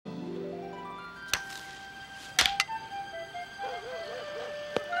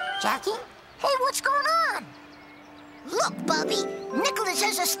Jackie? Hey, what's going on? Look, Bobby. Nicholas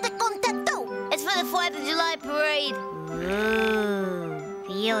has a stick-on tattoo. It's for the 4th of July parade. Ooh.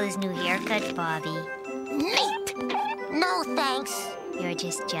 Feel his new haircut, Bobby. Neat. No, thanks. You're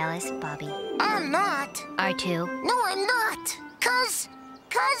just jealous, Bobby. I'm not. Are too? No, I'm not. Cause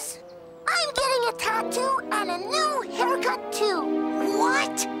I'm getting a tattoo and a new haircut, too.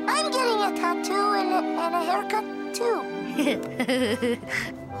 What? I'm getting a tattoo and a haircut, too.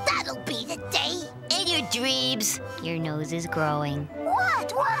 That'll be the day. In your dreams. Your nose is growing.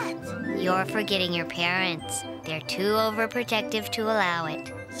 What? You're forgetting your parents. They're too overprotective to allow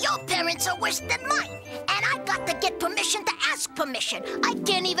it. Your parents are worse than mine, and I got to get permission to ask permission. I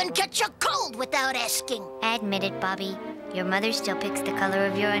can't even catch a cold without asking. Admit it, Bobby. Your mother still picks the color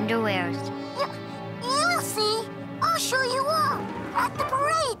of your underwears. You'll see. I'll show you all at the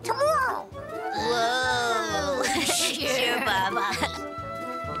parade tomorrow. Whoa. Sure, Baba.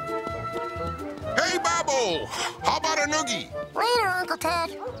 Hey, Babbo! How about a noogie? Later, Uncle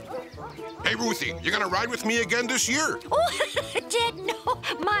Ted. Hey, Ruthie, you gonna ride with me again this year? Oh, Ted, no.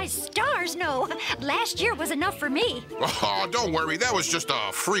 My stars, no. Last year was enough for me. Oh, don't worry. That was just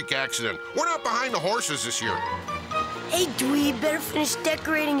a freak accident. We're not behind the horses this year. Hey, Dwee, better finish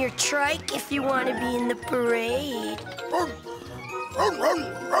decorating your trike if you want to be in the parade.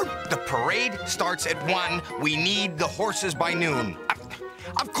 The parade starts at 1. We need the horses by noon.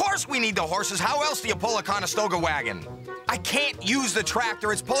 Of course we need the horses. How else do you pull a Conestoga wagon? I can't use the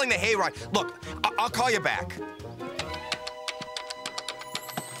tractor. It's pulling the hayride. Look, I'll call you back.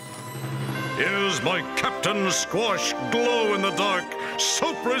 Here's my Captain Squash glow-in-the-dark,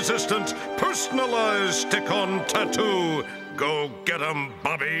 soap-resistant, personalized stick-on tattoo. Go get 'em,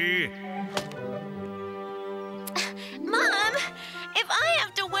 Bobby. Mom, if I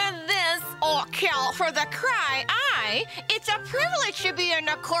have to wear this or kill for the cry, it's a privilege to be in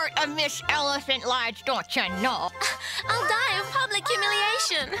the court of Miss Elephant Lodge, don't you know? I'll die of public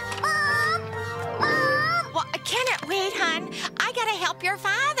humiliation. Mom! Well, can it wait, hon? I gotta help your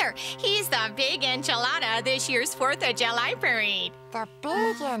father. He's the big enchilada this year's 4th of July parade. The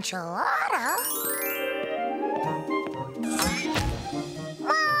big enchilada?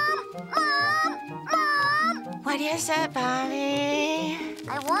 Mom! What is it, Bobby?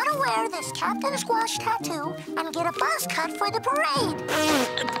 I want to wear this Captain Squash tattoo and get a buzz cut for the parade.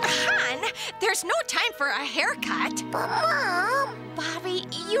 Hon, there's no time for a haircut. But, Mom... Bobby,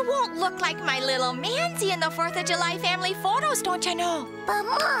 you won't look like my little Manzy in the 4th of July family photos, don't you know? But,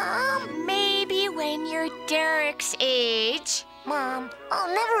 Mom... Maybe when you're Derek's age. Mom,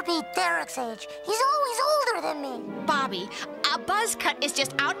 I'll never be Derek's age. He's always older than me. Bobby, a buzz cut is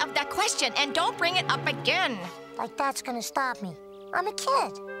just out of the question, and don't bring it up again. Like that's gonna stop me. I'm a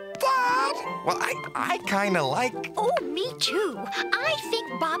kid. Dad! Well, I kind of like... Oh, me too. I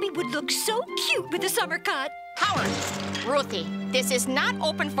think Bobby would look so cute with a summer cut. Howard, Ruthie, this is not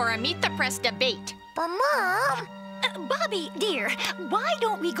open for a Meet the Press debate. But, Mom... Bobby, dear, why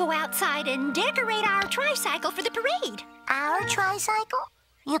don't we go outside and decorate our tricycle for the parade? Our tricycle?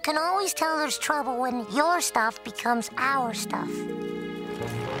 You can always tell there's trouble when your stuff becomes our stuff.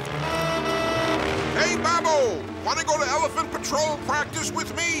 Hey, Babbo! Want to go to Elephant Patrol practice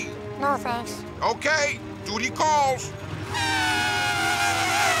with me? No, thanks. Okay, duty calls.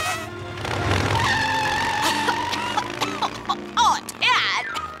 Oh, Dad!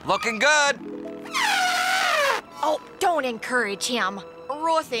 Looking good. Oh, don't encourage him.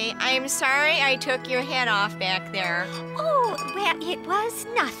 Ruthie, I'm sorry I took your head off back there. Oh, well, it was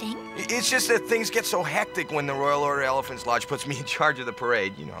nothing. It's just that things get so hectic when the Royal Order Elephants Lodge puts me in charge of the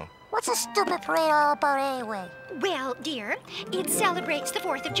parade, you know. What's a stupid parade all about anyway? Well, dear, it celebrates the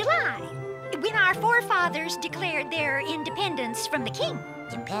 4th of July, when our forefathers declared their independence from the king.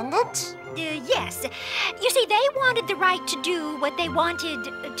 Dependence? Yes. You see, they wanted the right to do what they wanted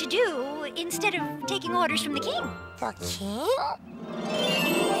to do instead of taking orders from the king. The king?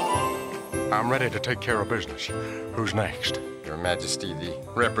 I'm ready to take care of business. Who's next? Your Majesty, the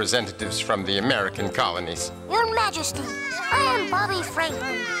representatives from the American colonies. Your Majesty, I am Bobby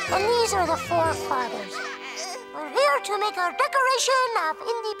Franklin, and these are the forefathers. We're here to make our Declaration of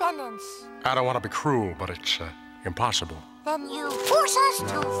Independence. I don't want to be cruel, but it's impossible. Then you force us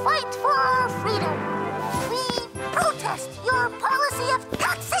to fight for our freedom. We protest your policy of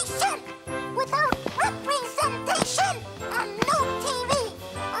taxation without representation and no TV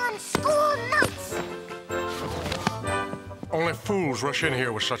on school nights. Only fools rush in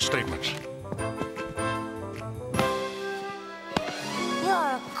here with such statements.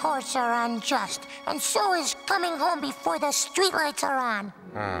 Your courts are unjust, and so is coming home before the streetlights are on.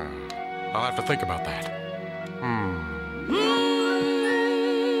 I'll have to think about that.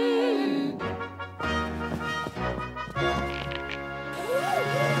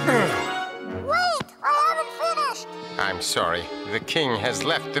 I'm sorry. The king has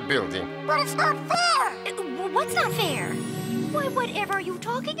left the building. But it's not fair! What's not fair? Why, whatever are you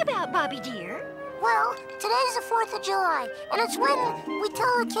talking about, Bobby dear? Well, today's the 4th of July, and it's when we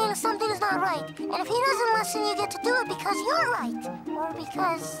tell the king something's not right. And if he doesn't listen, you get to do it because you're right. Or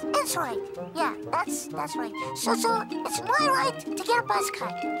because it's right. Yeah, that's right. So it's my right to get a buzz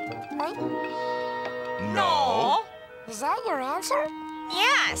cut, right? No. Is that your answer?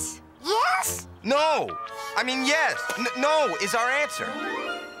 Yes. Yes? No. I mean, yes. No is our answer.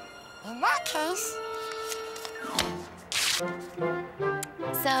 In that case...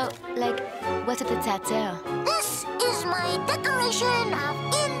 So, like, what's with the tattoo? This is my Declaration of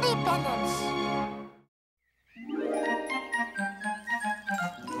Independence.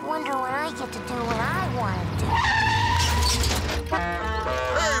 Wonder when I get to do what I want to do.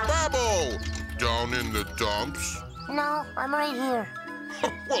 Hey, Babbo! Down in the dumps? No, I'm right here.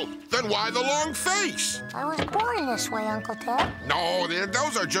 Well, then why the long face? I was born this way, Uncle Ted. No,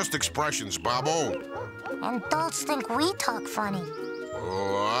 those are just expressions, Babbo. And adults think we talk funny.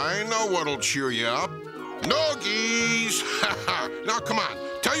 Oh, I know what'll cheer you up. Noogies! Now, come on.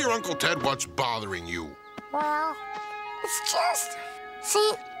 Tell your Uncle Ted what's bothering you. Well, it's just...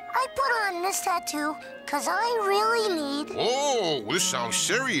 See, I put on this tattoo because I really need... Oh, this sounds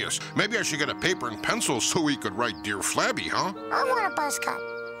serious. Maybe I should get a paper and pencil so we could write Dear Flabby, huh? I want a buzz cut.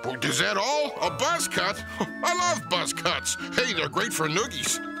 Well, is that all? A buzz cut? I love buzz cuts. Hey, they're great for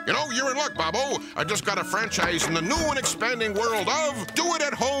noogies. You know, you're in luck, Babbo. I just got a franchise in the new and expanding world of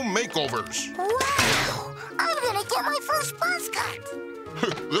do-it-at-home makeovers. Wow! I'm gonna get my first buzz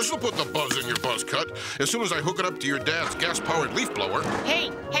cut. This'll put the buzz in your buzz cut as soon as I hook it up to your dad's gas-powered leaf blower.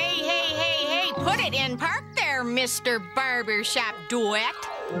 Hey, put it in park there, Mr. Barbershop Duet.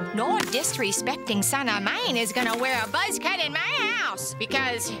 No disrespecting son of mine is gonna wear a buzz cut in my house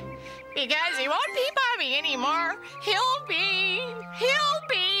because he won't be Bobby anymore. He'll be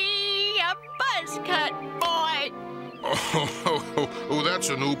a buzz cut boy. Oh, that's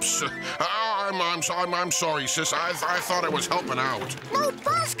an oops. I'm sorry, sis. I thought I was helping out. No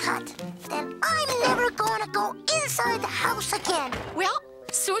buzz cut. Then I'm never gonna go inside the house again. Well,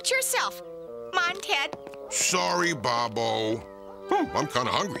 suit yourself, Monted. Sorry, Babbo. I'm kind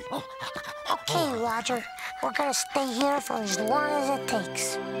of hungry. Okay, Roger. We're gonna stay here for as long as it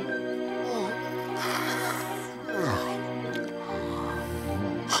takes.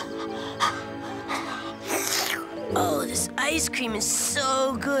 Oh, this ice cream is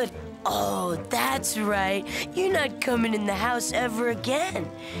so good. Oh, that's right. You're not coming in the house ever again.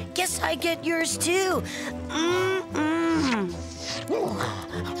 Guess I get yours too.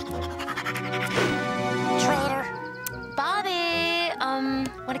 Traitor. Bobby,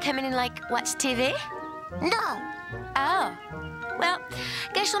 wanna come in and, like, watch TV? No. Oh. Well,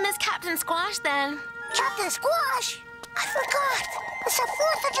 guess you'll miss Captain Squash then. Captain Squash? I forgot. It's a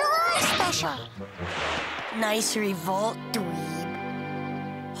 4th of July special. Nice revolt, dweeb.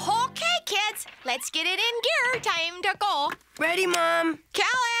 Okay, kids, let's get it in gear. Time to go. Ready, Mom?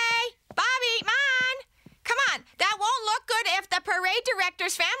 Kelly, Bobby, Mon. Come on, that won't look good if the parade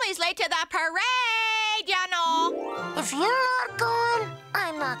director's family's late to the parade, you know. If you're not going,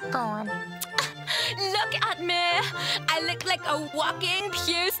 I'm not going. Look at me. I look like a walking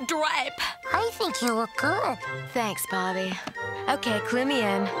Pierce drape. I think you look good. Thanks, Bobby. Okay, clue me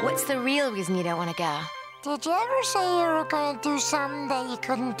in. What's the real reason you don't want to go? Did you ever say you were gonna do something that you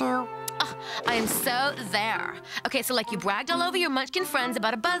couldn't do? Oh, I am so there. Okay, so like you bragged all over your munchkin friends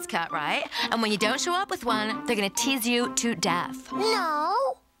about a buzz cut, right? And when you don't show up with one, they're gonna tease you to death. No.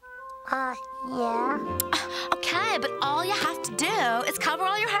 Yeah. Okay, but all you have to do is cover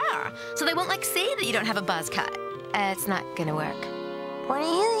all your hair, so they won't like see that you don't have a buzz cut. It's not gonna work. What do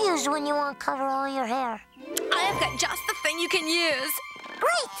you use when you want to cover all your hair? I've got just the thing you can use.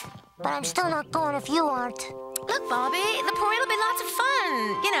 Great! But I'm still not going if you aren't. Look, Bobby, the parade will be lots of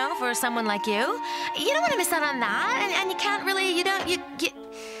fun, you know, for someone like you. You don't want to miss out on that, and you can't really, you...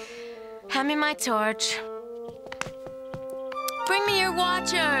 Hand me my torch. Bring me your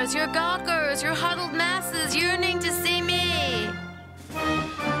watchers, your gawkers, your huddled masses yearning to see me.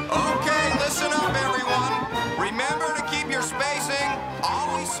 Okay, listen up, everyone. Remember to keep your spacing.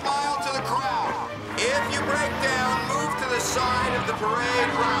 Always smile to the crowd. If you break down, move to the side of the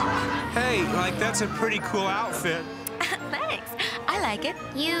parade route. Hey, like, that's a pretty cool outfit. Thanks. I like it.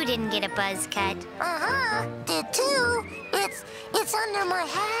 You didn't get a buzz cut. Uh-huh. Did too. It's under my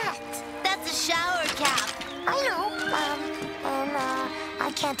hat. That's a shower cap. I know.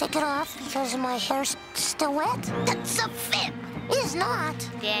 I can't take it off because my hair's still wet. That's a fib. It's not.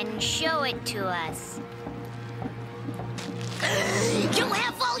 Then show it to us. You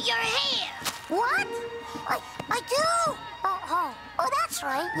have all your hair. What? I do? Oh, that's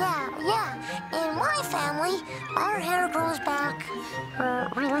right. Yeah. In my family, our hair grows back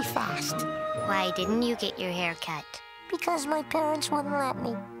really fast. Why didn't you get your hair cut? Because my parents wouldn't let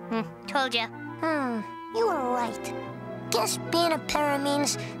me. Told ya. You were right. Guess being a parent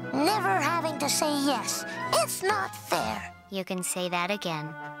means never having to say yes. It's not fair. You can say that again.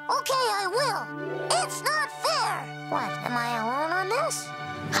 Okay, I will. It's not fair. What, am I alone on this?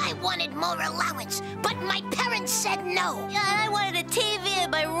 I wanted more allowance, but my parents said no. I wanted a TV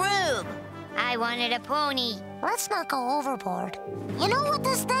in my room. I wanted a pony. Let's not go overboard. You know what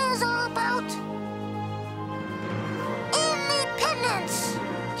this day is all about? Independence.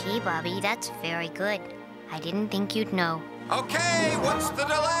 Gee, Bobby, that's very good. I didn't think you'd know. Okay, what's the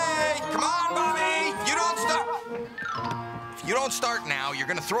delay? Come on, Bobby! You don't start. If you don't start now, you're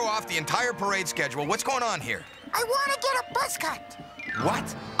gonna throw off the entire parade schedule. What's going on here? I want to get a buzz cut.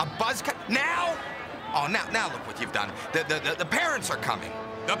 What? A buzz cut? Now? Oh, now look what you've done. The parents are coming.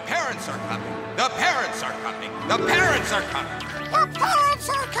 The parents are coming. The parents are coming. The parents are coming. The parents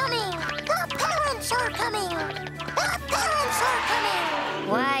are coming. The parents are coming. The parents are coming.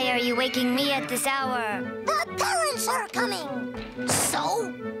 Why are you waking me at this hour? The parents are coming.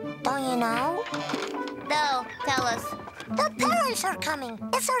 So? Don't you know? No, tell us. The parents are coming.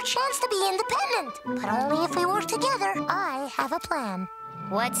 It's our chance to be independent. But only if we work together. I have a plan.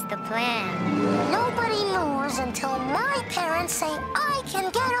 What's the plan? Nobody knows until my parents say I can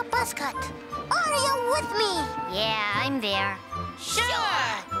get a buzz cut. Are you with me? Yeah, I'm there. Sure.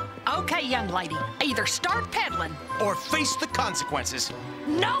 Okay, young lady. Either start pedaling Or face the consequences.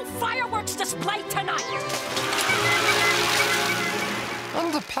 no fireworks display tonight.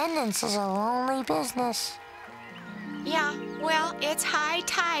 Independence is a lonely business. Yeah, well, it's high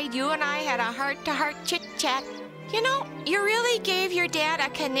tide. You and I had a heart-to-heart chit-chat. You know, you really gave your dad a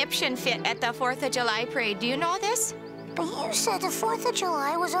conniption fit at the 4th of July parade. Do you know this? But you said the 4th of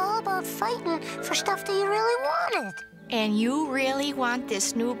July was all about fighting for stuff that you really wanted. And you really want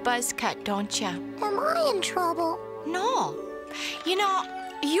this new buzz cut, don't you? Am I in trouble? No. You know,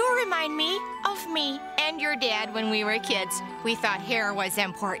 you remind me of me and your dad when we were kids. We thought hair was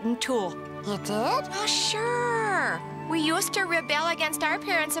important, too. You did? Oh, sure. We used to rebel against our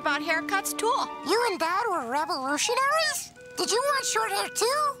parents about haircuts, too. You and Dad were revolutionaries? Did you want short hair,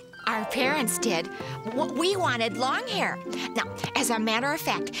 too? Our parents did. We wanted long hair. Now, as a matter of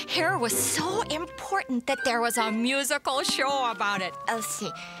fact, hair was so important that there was a musical show about it. Let's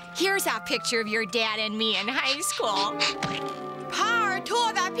see. Here's a picture of your dad and me in high school. Power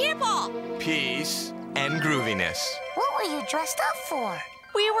to the people! Peace and grooviness. What were you dressed up for?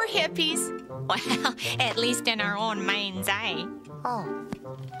 We were hippies. Well, at least in our own mind's eye. Oh.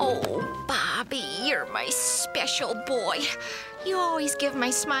 Oh, Bobby, you're my special boy. You always give my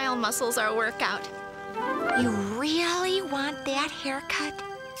smile muscles our workout. You really want that haircut?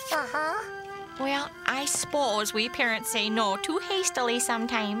 Uh-huh. Well, I suppose we parents say no too hastily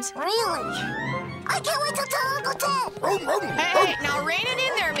sometimes. Really? I can't wait to tell Uncle Ted. Hey, now rein it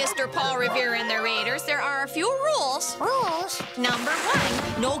in there, Mr. Paul Revere and the Raiders. There are a few rules. Rules? Number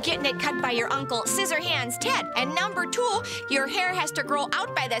 1, no getting it cut by your uncle Scissorhands Ted. And number 2, your hair has to grow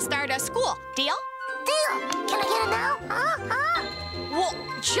out by the start of school. Deal? Deal. Can I get it now? Huh? Well,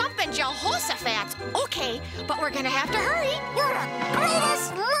 jumping Jehoshaphat. Okay, but we're gonna have to hurry. You're the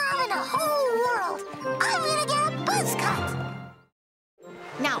greatest mom in the whole world. I'm gonna get a buzz cut.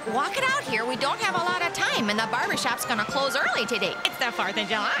 Now, walk it out here. We don't have a lot of time, and the barbershop's gonna close early today. It's the 4th of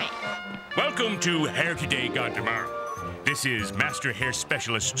July. Welcome to Hair Today, Gone Tomorrow. This is Master Hair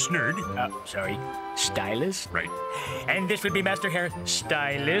Specialist Snurd. Stylist? Right. And this would be Master Hair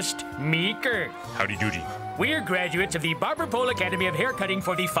Stylist Meeker. Howdy doody. We're graduates of the Barber Pole Academy of Hair Cutting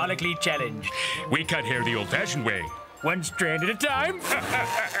for the Follically Challenge. We cut hair the old-fashioned way. One strand at a time.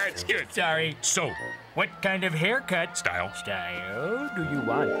 That's good. Sorry. So, what kind of haircut? Style. Style do you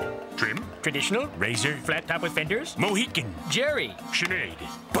want? Trim. Traditional? Razor. Flat top with fenders? Mohican. Jerry. Sinead.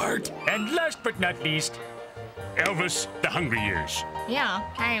 Bart. And last but not least, Elvis, the Hungry Years. Yeah,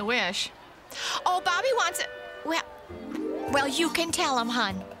 I wish. Oh, Bobby wants it. Well, you can tell him,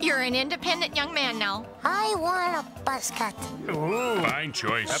 hon. You're an independent young man now. I want a buzz cut. Ooh. Fine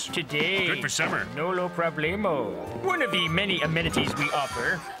choice. Up to date. Good for summer. No problemo. One of the many amenities we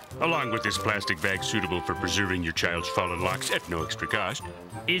offer, along with this plastic bag suitable for preserving your child's fallen locks at no extra cost,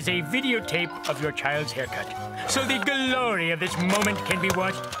 is a videotape of your child's haircut. So the glory of this moment can be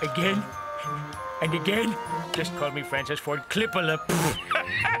watched again and again. Just call me Francis Ford Clipper.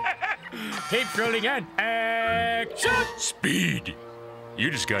 Tape's rolling and action! Speed! You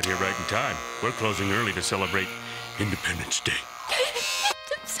just got here right in time. We're closing early to celebrate Independence Day.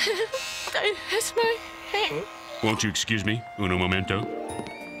 That's my hair. Won't you excuse me, uno momento?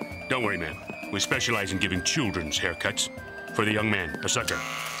 Don't worry, ma'am. We specialize in giving children's haircuts. For the young man, a sucker.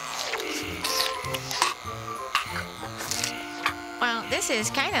 Well, this is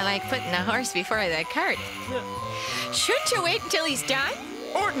kind of like putting the horse before the cart. Shouldn't you wait until he's done?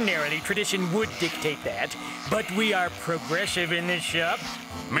 Ordinarily, tradition would dictate that, but we are progressive in this shop.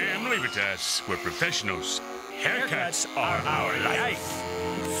 Ma'am, leave it to us. We're professionals. Haircuts are our life.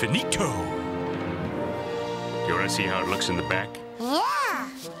 Finito. You want to see how it looks in the back? Yeah.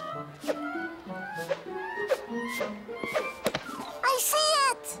 I see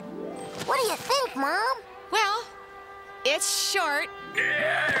it. What do you think, Mom? Well, it's short.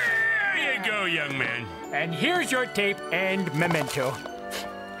 There you go, young man. And here's your tape and memento.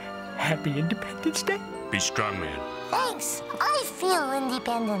 Happy Independence Day. Be strong, man. Thanks. I feel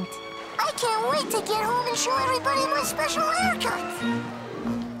independent. I can't wait to get home and show everybody my special haircut.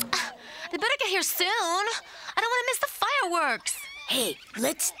 They better get here soon. I don't want to miss the fireworks. Hey,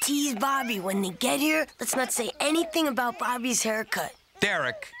 let's tease Bobby when they get here. Let's not say anything about Bobby's haircut.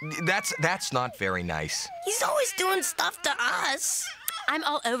 Derek, that's not very nice. He's always doing stuff to us. I'm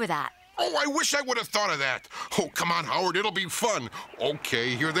all over that. Oh, I wish I would have thought of that. Oh, come on, Howard, it'll be fun.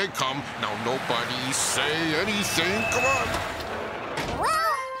 Okay, here they come. Now, nobody say anything. Come on.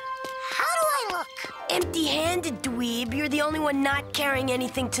 Well, how do I look? Empty-handed, dweeb. You're the only one not carrying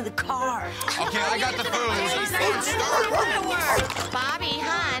anything to the car. Okay, I got the food. Bobby,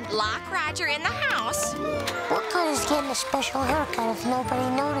 hon, lock Roger in the house. What good is getting a special haircut if nobody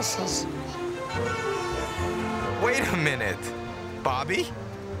notices? Wait a minute. Bobby?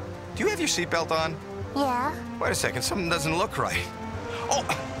 Do you have your seatbelt on? Yeah. Wait a second, something doesn't look right. Oh,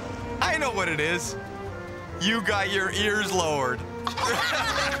 I know what it is. You got your ears lowered.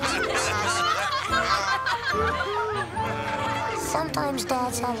 Sometimes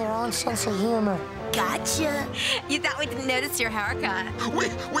dads have their own sense of humor. Gotcha. You thought we didn't notice your haircut.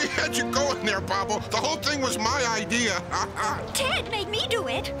 We had you going there, Bobo. The whole thing was my idea. Ted made me do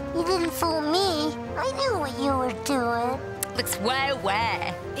it. You didn't fool me. I knew what you were doing. Looks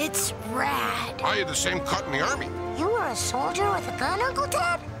way. It's rad. I had the same cut in the Army. You were a soldier with a gun, Uncle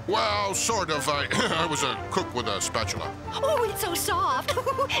Ted? Well, sort of. I was a cook with a spatula. Oh, it's so soft.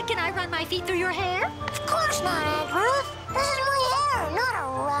 Can I run my feet through your hair? Of course not, Aunt Ruth. This is my hair, not a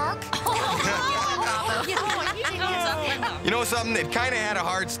rug. You know something? It kind of had a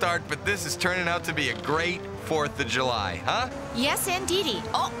hard start, but this is turning out to be a great 4th of July, huh? Yes, indeedy.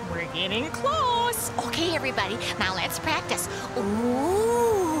 Oh, we're getting close. Okay, everybody, now let's practice. Ooh.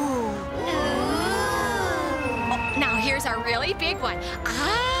 Oh, now here's a really big one.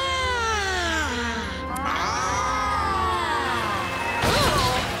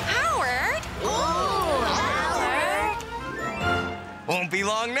 Howard. Won't be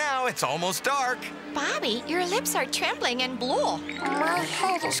long now. It's almost dark. Bobby, your lips are trembling and blue. My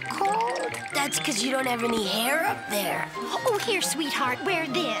head is cold. That's because you don't have any hair up there. Oh, here, sweetheart, wear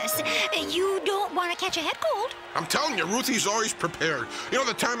this. You don't want to catch a head cold. I'm telling you, Ruthie's always prepared. You know,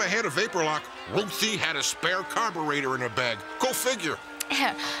 the time I had a vapor lock, Ruthie had a spare carburetor in her bag. Go figure.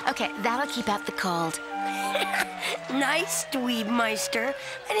 Okay, that'll keep out the cold. Nice, dweeb meister.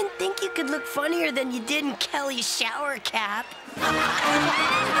 I didn't think you could look funnier than you did in Kelly's shower cap. I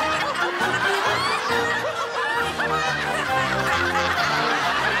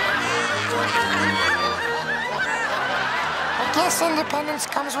guess independence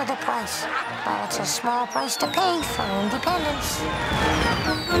comes with a price, but it's a small price to pay for independence.